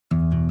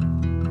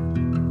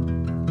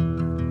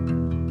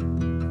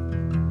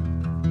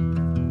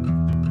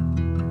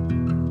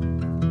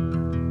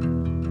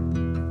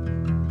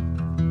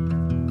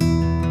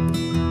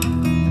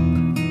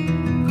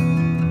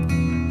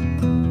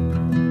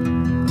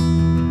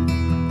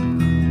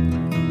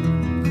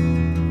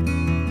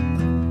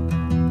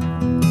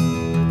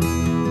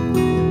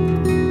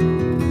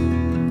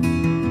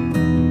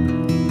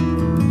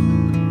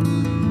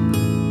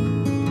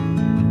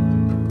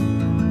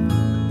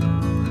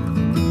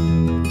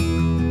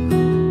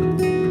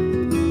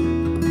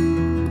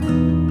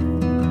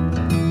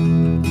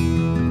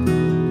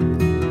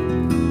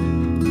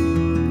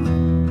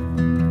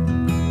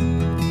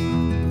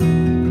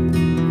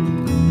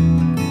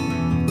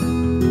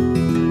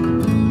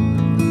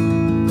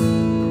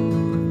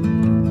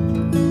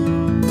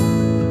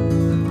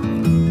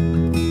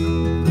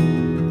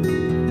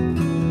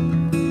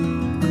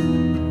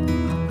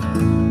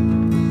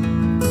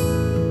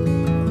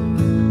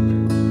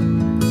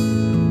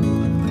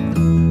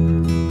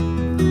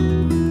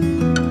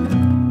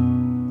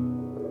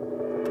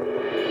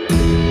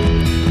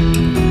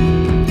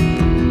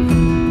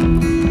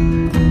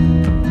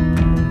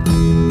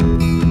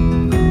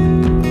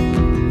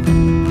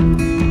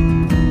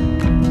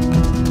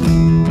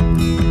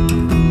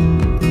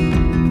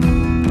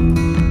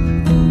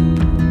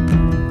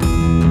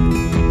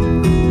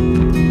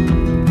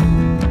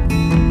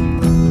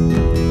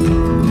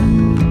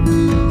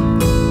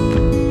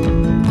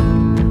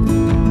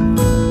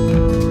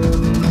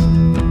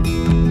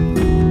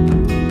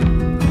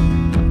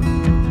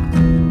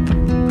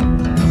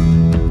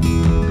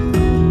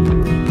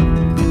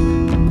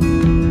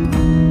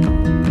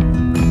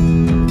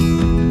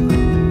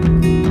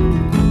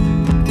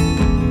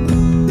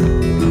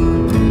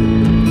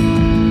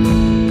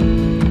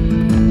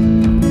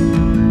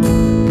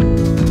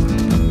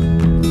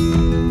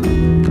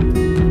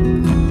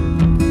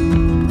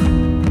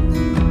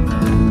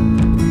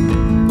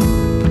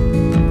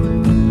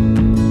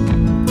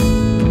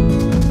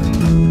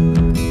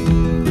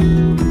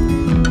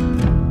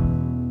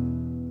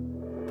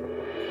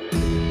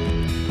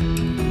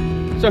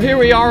So here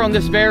we are on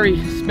this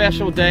very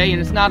special day,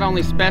 and it's not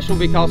only special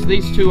because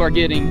these two are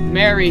getting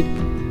married,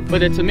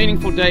 but it's a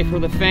meaningful day for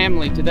the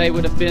family. Today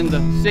would have been the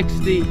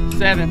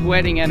 67th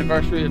wedding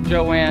anniversary of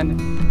Joanne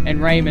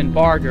and Raymond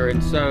Barger,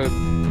 and so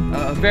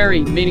a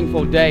very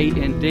meaningful day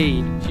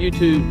indeed. You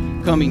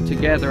two coming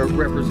together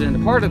represent a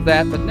part of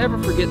that, but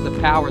never forget the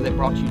power that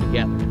brought you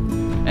together.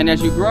 And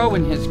as you grow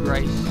in His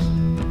grace,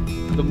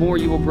 the more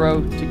you will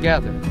grow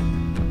together,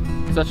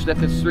 such that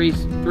this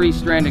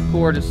three-stranded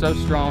cord is so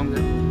strong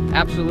that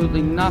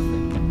absolutely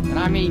nothing, and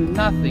I mean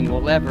nothing,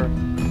 will ever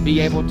be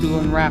able to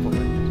unravel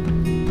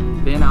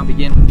it. Then I'll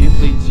begin with you.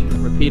 Please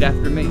repeat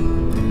after me.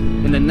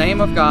 In the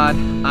name of God,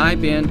 I,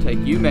 Ben, take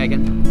you,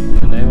 Megan. In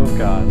the name of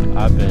God,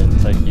 I, Ben,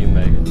 take you,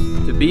 Megan.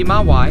 To be my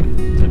wife.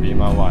 To be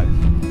my wife.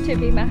 To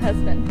be my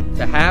husband.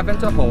 To have and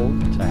to hold.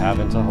 To have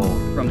and to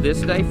hold. From this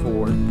day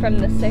forward. From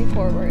this day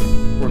forward.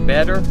 For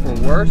better, for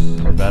worse.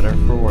 For better,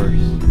 for worse.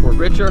 For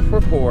richer,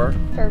 for poor.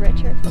 For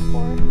richer, for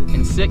poor.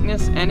 In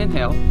sickness and in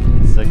health.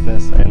 In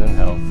sickness and in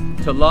health.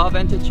 To love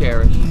and to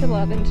cherish. To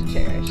love and to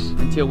cherish.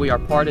 Until we are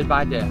parted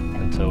by death.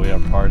 Until we are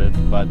parted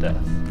by death.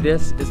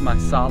 This is my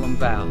solemn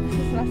vow. This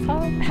is my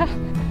solemn vow.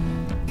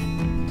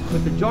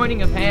 With the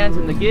joining of hands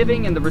and the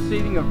giving and the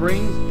receiving of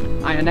rings,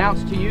 I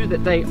announce to you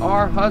that they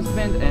are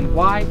husband and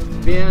wife.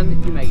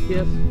 Ben, you may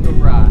kiss your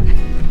bride.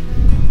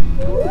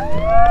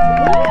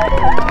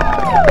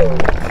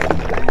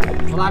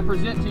 Well, I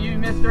present to you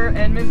Mr.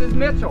 and Mrs.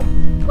 Mitchell.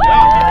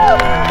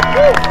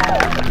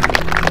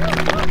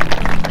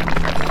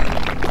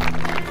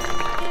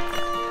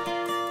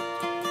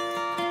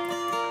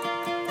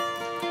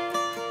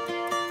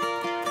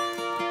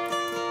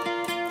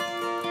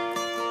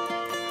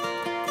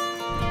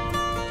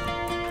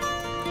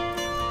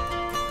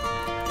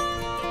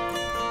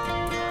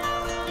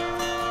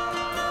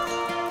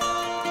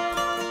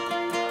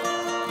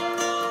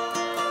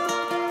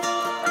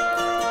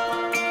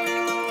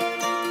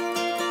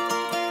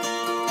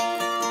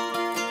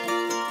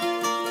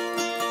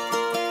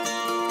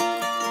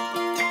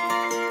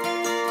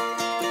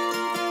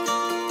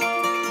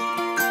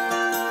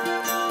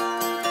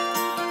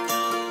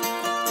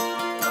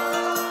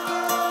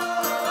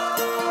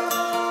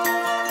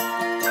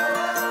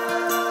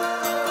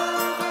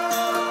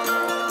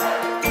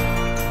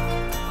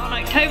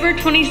 October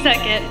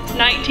 22nd,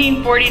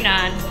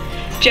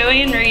 1949,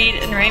 Joanne Reed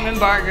and Raymond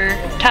Barger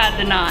tied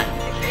the knot.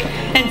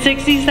 And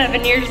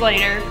 67 years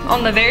later,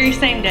 on the very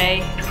same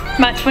day,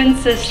 my twin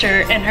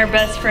sister and her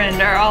best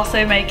friend are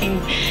also making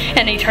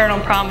an eternal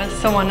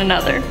promise to one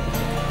another.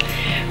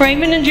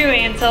 Raymond and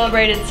Joanne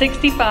celebrated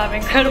 65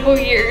 incredible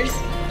years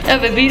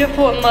of a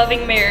beautiful and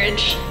loving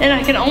marriage, and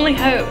I can only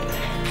hope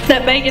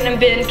that Megan and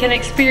Ben can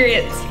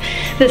experience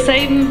the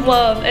same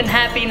love and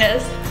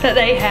happiness that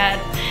they had,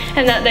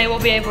 and that they will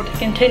be able to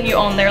continue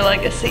on their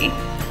legacy.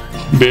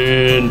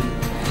 Ben.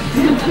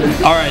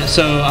 All right,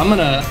 so I'm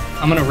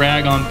gonna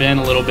rag on Ben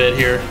a little bit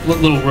here,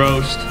 little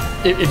roast.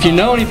 If you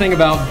know anything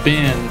about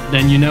Ben,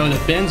 then you know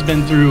that Ben's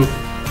been through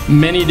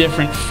many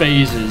different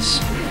phases.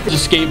 The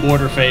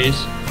skateboarder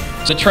phase,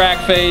 the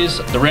track phase,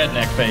 the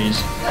redneck phase,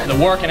 the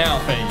working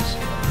out phase.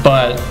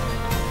 But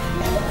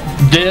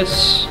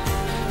this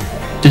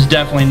is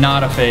definitely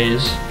not a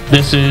phase.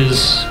 This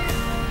is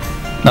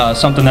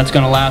something that's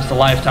gonna last a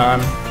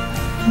lifetime.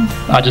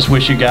 I just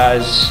wish you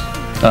guys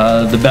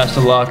the best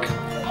of luck.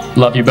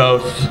 Love you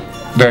both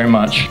very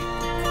much.